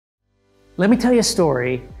Let me tell you a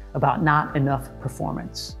story about not enough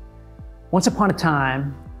performance. Once upon a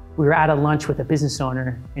time, we were at a lunch with a business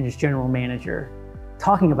owner and his general manager,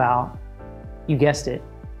 talking about, you guessed it,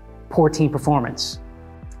 poor team performance.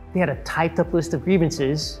 They had a typed up list of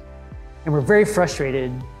grievances and were very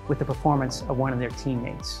frustrated with the performance of one of their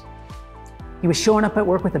teammates. He was showing up at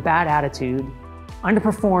work with a bad attitude,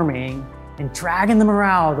 underperforming, and dragging the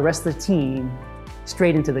morale of the rest of the team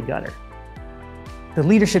straight into the gutter. The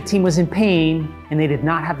leadership team was in pain and they did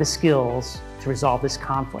not have the skills to resolve this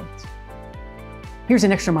conflict. Here's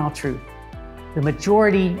an extra mile truth. The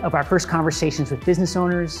majority of our first conversations with business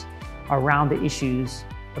owners are around the issues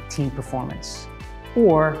of team performance,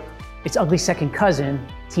 or its ugly second cousin,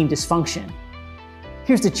 team dysfunction.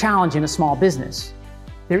 Here's the challenge in a small business.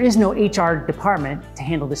 There is no HR department to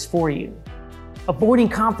handle this for you. Avoiding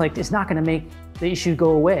conflict is not going to make the issue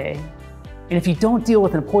go away. And if you don't deal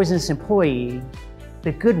with a poisonous employee,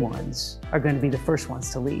 the good ones are going to be the first ones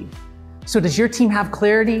to leave. So does your team have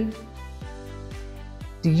clarity?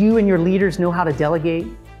 Do you and your leaders know how to delegate?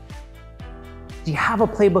 Do you have a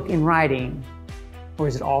playbook in writing, or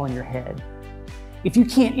is it all in your head? If you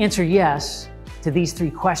can't answer yes to these three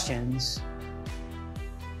questions,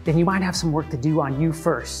 then you might have some work to do on you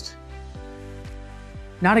first.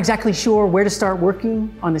 Not exactly sure where to start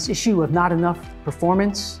working on this issue of not enough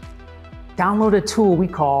performance? Download a tool we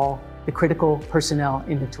call the Critical Personnel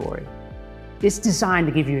Inventory. It's designed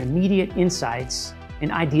to give you immediate insights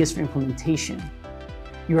and ideas for implementation.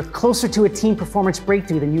 You are closer to a team performance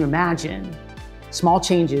breakthrough than you imagine. Small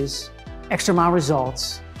changes, extra mile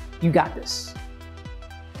results, you got this.